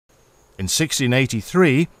In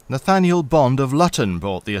 1683, Nathaniel Bond of Luton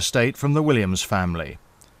bought the estate from the Williams family.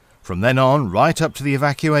 From then on, right up to the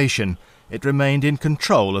evacuation, it remained in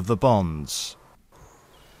control of the Bonds.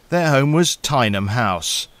 Their home was Tyneham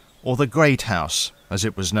House, or the Great House, as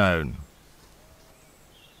it was known.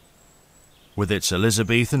 With its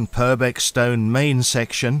Elizabethan Purbeck stone main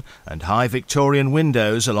section and high Victorian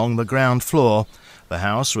windows along the ground floor, the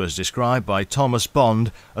house was described by Thomas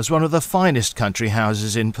Bond as one of the finest country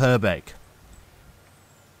houses in Purbeck.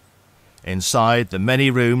 Inside, the many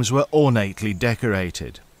rooms were ornately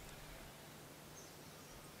decorated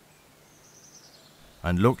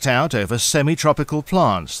and looked out over semi-tropical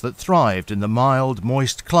plants that thrived in the mild,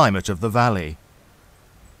 moist climate of the valley.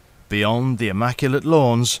 Beyond the immaculate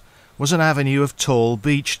lawns was an avenue of tall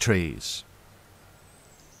beech trees.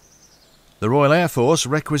 The Royal Air Force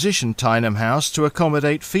requisitioned Tyneham House to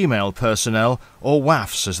accommodate female personnel, or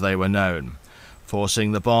WAFs as they were known,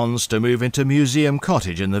 forcing the Bonds to move into Museum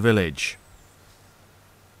Cottage in the village.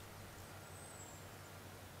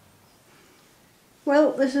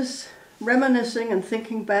 Well, this is reminiscing and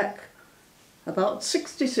thinking back about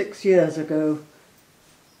 66 years ago.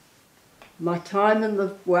 My time in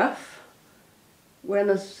the WAF, when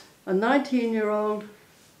as a 19-year-old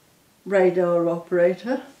radar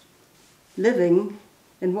operator living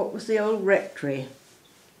in what was the old rectory.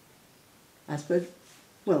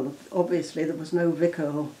 Well, obviously there was no vicar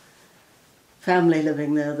or family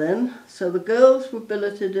living there then, so the girls were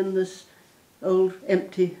billeted in this old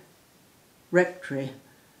empty rectory.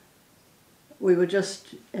 We were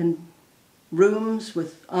just in rooms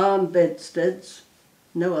with iron bedsteads,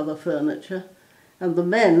 no other furniture, and the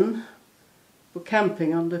men were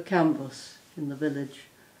camping under canvas in the village.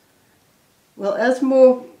 Well, as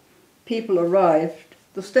more people arrived,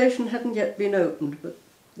 the station hadn't yet been opened, but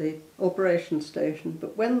the operation station,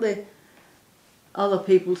 but when the other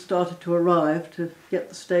people started to arrive to get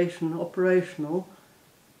the station operational,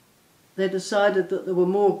 they decided that there were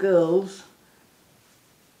more girls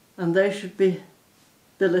and they should be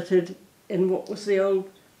billeted in what was the old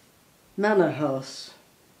manor house,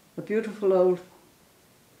 a beautiful old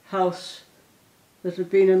house that had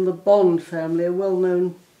been in the Bond family, a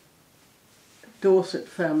well-known Dorset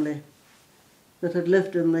family that had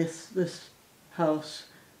lived in this house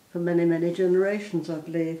for many, many generations, I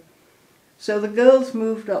believe. So the girls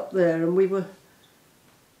moved up there and we were